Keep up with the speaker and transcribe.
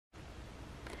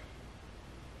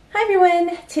Hi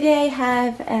everyone! Today I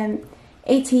have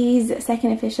Ateez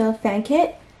second official fan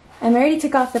kit. I already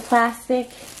took off the plastic.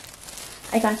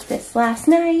 I got this last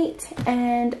night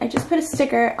and I just put a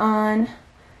sticker on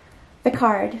the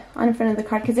card, on the front of the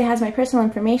card, because it has my personal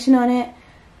information on it.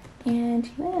 And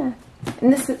yeah,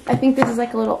 and this is, I think this is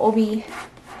like a little obi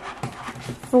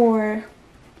for,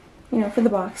 you know, for the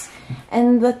box.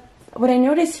 And what I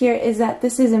noticed here is that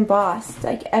this is embossed,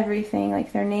 like everything,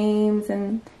 like their names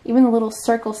and even the little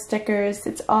circle stickers,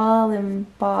 it's all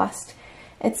embossed.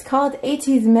 It's called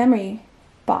Ateez Memory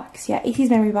Box. Yeah, Ateez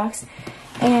Memory Box.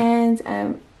 And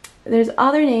there's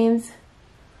all their names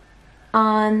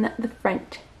on the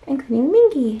front, including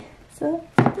Minky. So,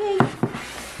 yay!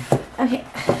 Okay,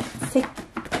 let's take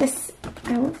this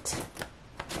out.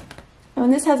 Oh,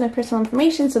 and this has my personal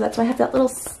information, so that's why I have that little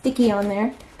sticky on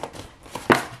there.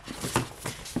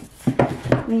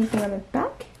 Anything on the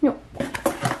back? No.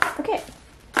 Okay.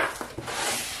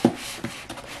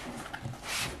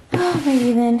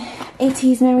 Alrighty then.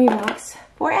 Ateez Memory Box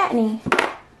for Atiny.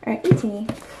 Or Atiny.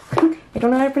 I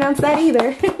don't know how to pronounce that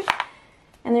either.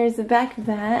 And there's the back of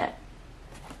that.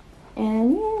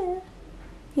 And yeah.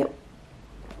 Yep.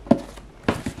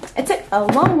 It took a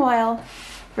long while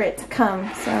for it to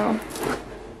come, so.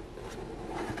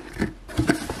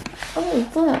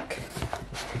 Oh, look.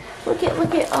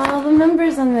 Look at all the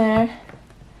members on there.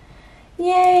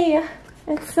 Yay!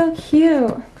 It's so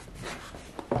cute.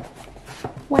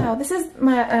 Wow, this is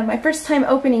my first time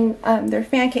opening their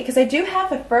fan kit, because I do have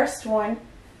the first one.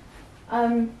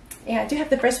 Yeah, I do have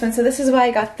the first one, so this is why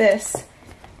I got this.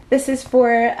 This is for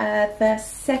the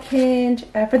second,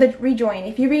 for the Rejoin.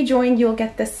 If you rejoin, you'll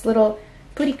get this little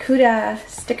Purikuda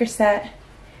sticker set.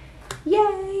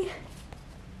 Yay!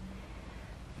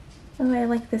 Oh, I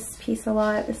like this piece a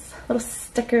lot. This little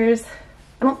stickers.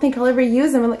 I don't think I'll ever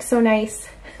use them. It looks so nice.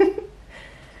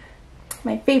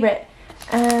 My favorite.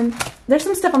 There's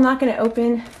some stuff I'm not going to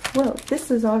open. Whoa, this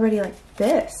is already like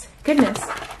this. Goodness.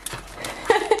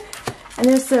 And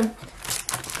there's some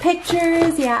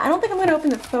pictures. Yeah, I don't think I'm going to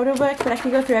open the photo book, but I can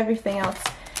go through everything else.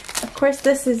 Of course,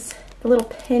 this is the little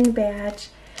pin badge.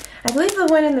 I believe the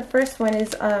one in the first one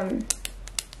is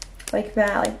like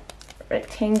that, like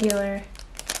rectangular.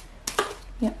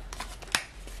 Yep.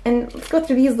 And let's go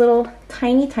through these little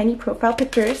tiny profile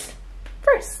pictures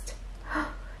first.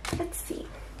 Let's see.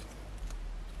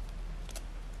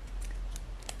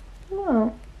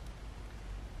 Whoa.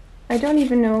 I don't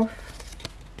even know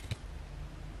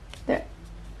if there.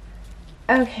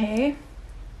 Okay.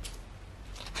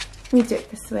 Let me do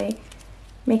it this way.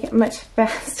 Make it much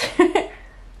faster.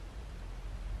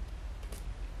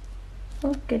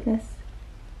 Oh goodness.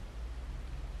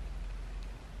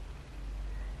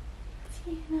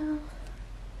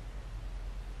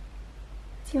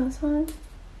 See this one?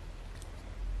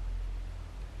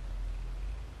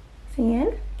 See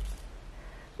in?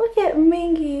 Look at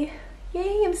Minky.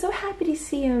 Yay, I'm so happy to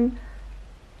see him.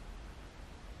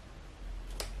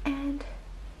 And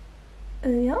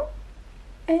Euyong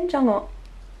and Jungho.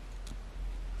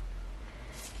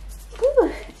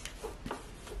 Ooh.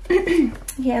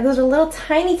 Yeah, those are little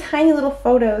tiny little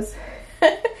photos.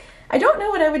 I don't know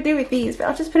what I would do with these, but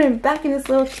I'll just put them back in this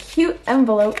little cute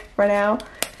envelope for now.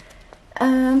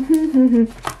 And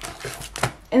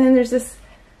then there's this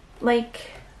like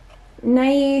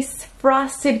nice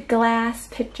frosted glass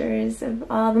pictures of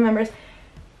all the members.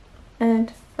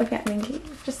 And look at Minky.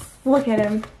 Just look at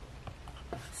him.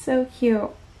 So cute.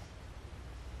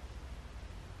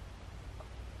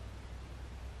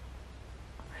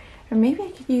 Or maybe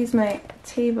I could use my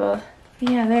table.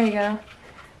 Yeah, there you go.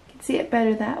 See it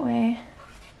better that way.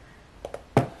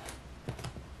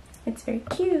 It's very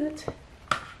cute. It's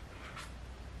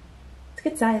a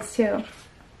good size too.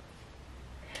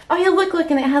 Oh yeah, look,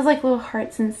 and it has like little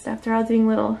hearts and stuff. They're all doing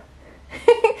little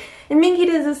and Minky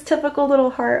does this typical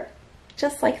little heart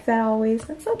just like that always.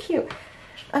 That's so cute.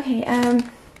 Okay,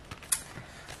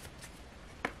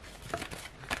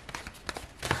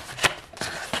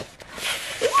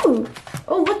 ooh!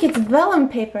 Oh look, it's vellum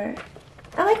paper.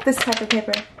 I like this type of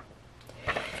paper.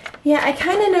 Yeah, I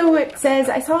kind of know what it says.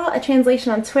 I saw a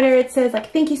translation on Twitter. It says,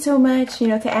 like, thank you so much, you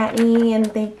know, to Atiny, and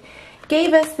they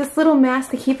gave us this little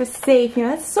mask to keep us safe. You know,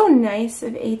 that's so nice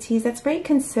of Ateez. That's very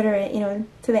considerate, you know,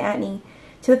 to the Atiny,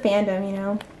 to the fandom, you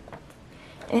know.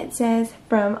 And it says,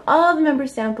 from all the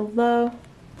members down below.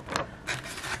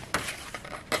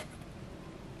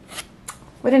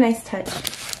 What a nice touch.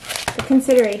 The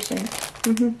consideration.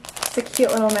 It's a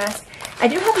cute little mask. I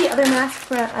do have the other mask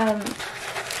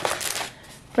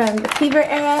from the Fever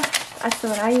era. That's the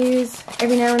one I use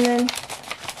every now and then.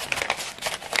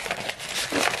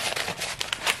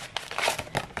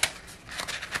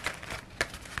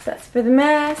 for the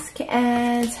mask.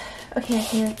 And okay,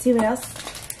 let's see what else.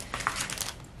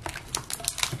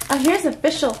 Oh, here's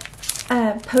official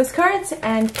postcards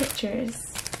and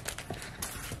pictures.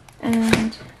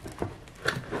 And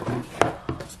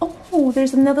oh,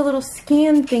 there's another little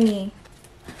scan thingy.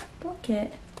 Look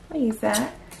it. I'll use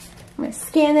that. I'm gonna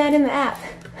scan that in the app.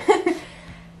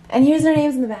 And here's their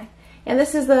names in the back. And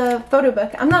this is the photo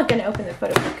book. I'm not gonna open the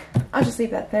photo book. I'll just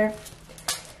leave that there.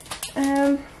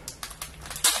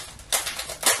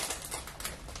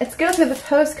 Let's go through the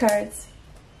postcards.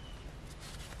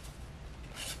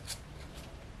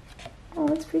 Oh,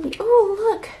 that's pretty. Oh,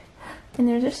 look! And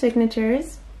there's their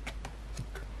signatures.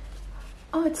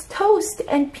 Oh, it's toast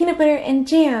and peanut butter and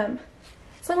jam.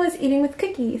 Someone's eating with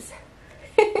cookies.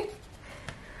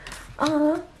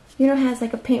 It has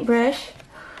like a paintbrush.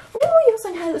 Oh, he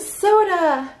also has a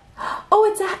soda.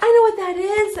 Oh, I know what that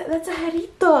is. That's a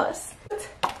Jarritos.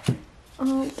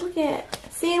 Oh, look at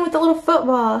seeing with the little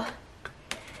football.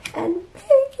 And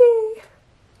Piggy.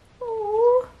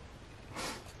 Oh,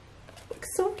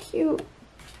 looks so cute.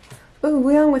 Ooh,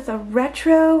 we're on with a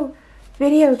retro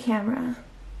video camera.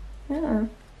 Yeah.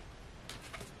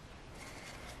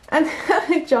 And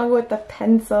John with the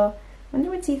pencil. Wonder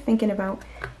what's he thinking about.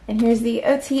 And here's the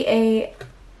OTA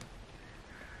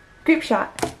group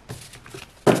shot.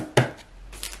 And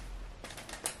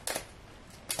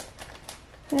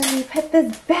we put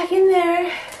this back in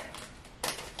there.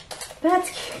 That's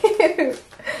cute.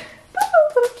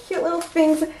 Oh, little cute little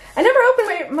things. I never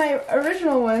opened my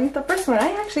original one, the first one.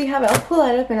 I actually have it. I'll pull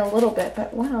that up in a little bit,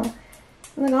 but wow.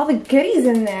 Look at all the goodies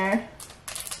in there.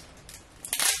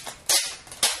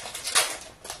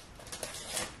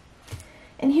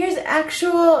 And here's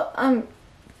actual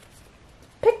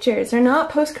pictures. They're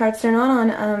not postcards. They're not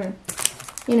on,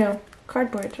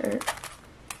 cardboard or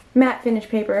matte finish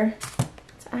paper.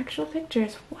 It's actual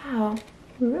pictures. Wow.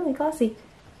 Really glossy.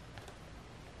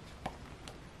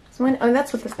 Oh,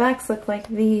 that's what the backs look like.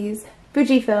 These.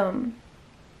 Fujifilm.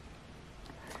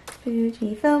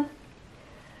 Fujifilm.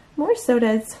 More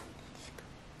sodas.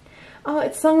 Oh,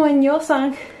 it's Sungwon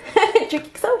Yosang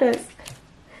drinking sodas.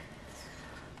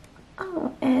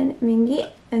 Oh, and Mingi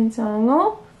and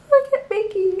Songo. Look at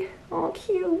Mingi. Oh,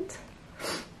 cute.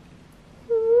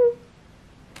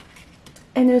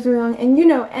 And there's Wooyoung. And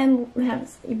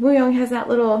Wooyoung has that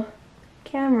little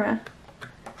camera.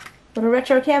 Little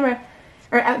retro camera.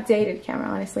 Or outdated camera,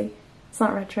 honestly. It's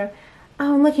not retro.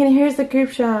 Oh, and look, and here's the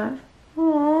group shot.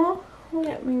 Aww, look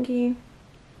at Mingy.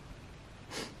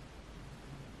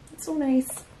 It's so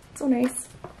nice. So nice.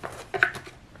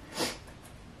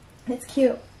 It's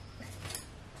cute.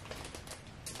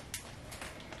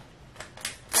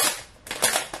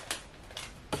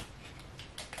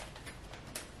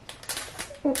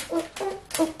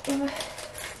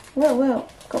 Whoa.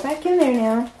 Go back in there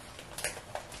now.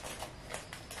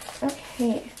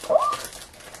 Okay. Oh.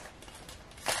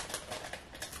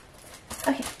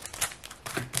 Okay.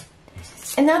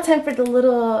 And now time for the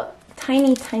little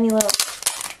tiny little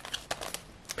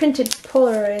printed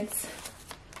Polaroids.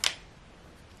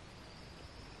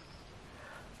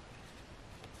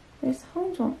 There's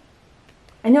Hongjong.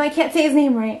 I know I can't say his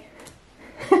name right.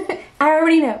 I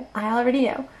already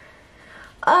know.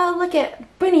 Oh, look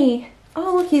at Bunny.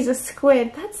 Oh, look, he's a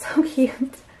squid. That's so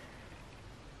cute.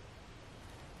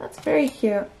 That's very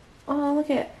cute. Oh, look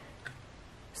at.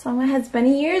 Someone has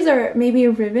bunny ears or maybe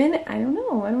a ribbon. I don't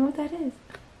know what that is.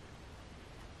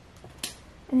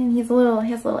 And then he has a little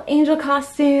angel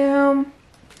costume.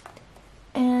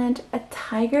 And a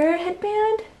tiger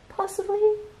headband, possibly.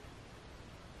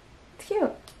 It's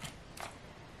cute.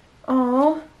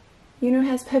 Oh,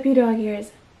 has puppy dog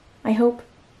ears. I hope.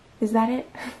 Is that it?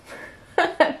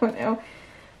 I don't know.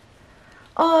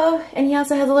 Oh, and he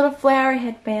also has a little flower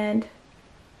headband.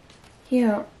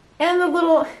 Cute. And the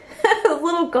little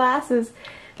little glasses.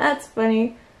 That's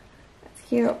funny. That's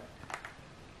cute.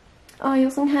 Oh, he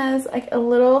also has like a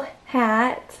little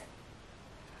hat.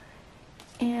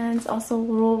 And also a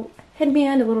little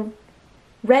headband, a little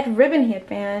red ribbon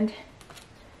headband.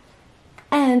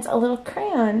 And a little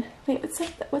crayon. Wait,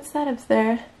 what's that up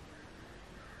there?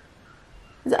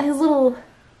 Is that his little...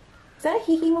 Is that a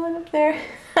Hikimon up there?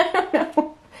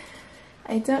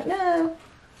 I don't know.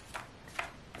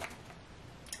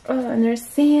 Oh, and there's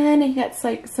sand, and he got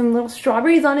like some little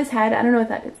strawberries on his head. I don't know what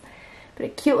that is. But a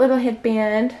cute little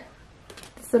headband.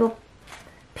 This little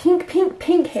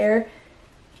pink hair.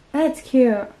 That's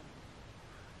cute.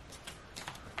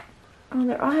 Oh,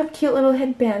 they all have cute little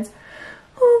headbands.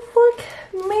 Oh, look,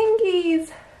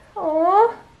 Mangies.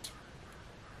 Aww.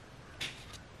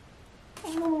 A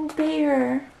little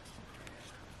bear.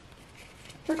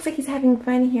 Looks like he's having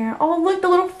fun here. Oh, look, the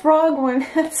little frog one.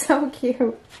 That's so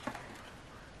cute.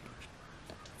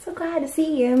 So glad to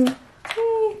see him.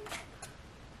 Hey.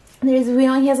 There's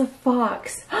Rejoin. He has a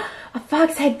fox. A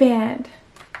fox headband.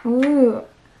 Ooh.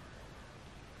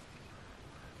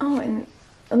 Oh, and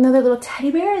another little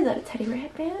teddy bear. Is that a teddy bear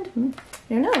headband?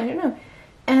 I don't know. I don't know.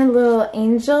 And a little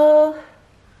angel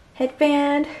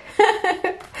headband.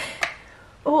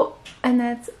 Oh, and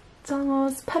that's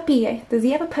almost puppy. Does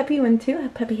he have a puppy one too? A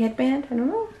puppy headband? I don't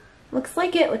know. Looks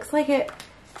like it. Looks like it.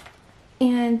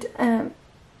 And a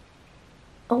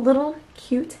little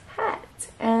cute hat.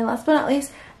 And last but not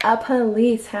least, a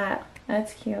police hat.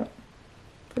 That's cute.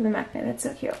 For the magnet. That's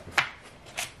so cute.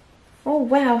 Oh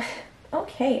wow.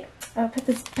 Okay. I'll put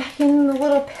this back in the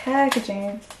little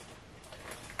packaging.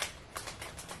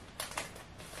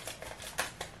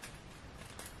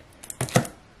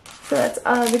 So that's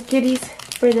all the goodies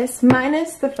for this,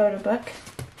 minus the photo book.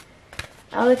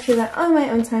 I'll look through that on my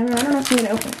own time. I don't know if I'm going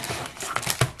to open it.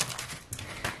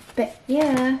 But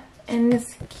yeah, and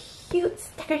this cute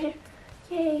sticker.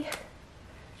 Yay.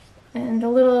 And the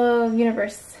little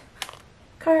universe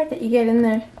card that you get in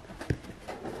there.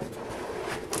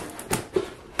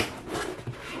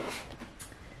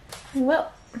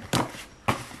 Well,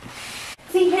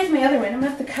 see, here's my other one. I'm going to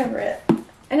have to cover it.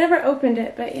 I never opened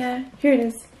it, but yeah, here it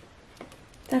is.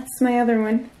 That's my other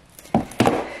one.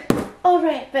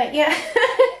 Alright, but yeah.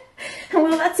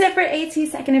 Well, that's it for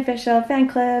Ateez second official fan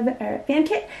club, or fan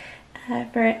kit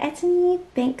for Atiny.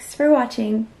 Thanks for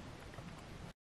watching.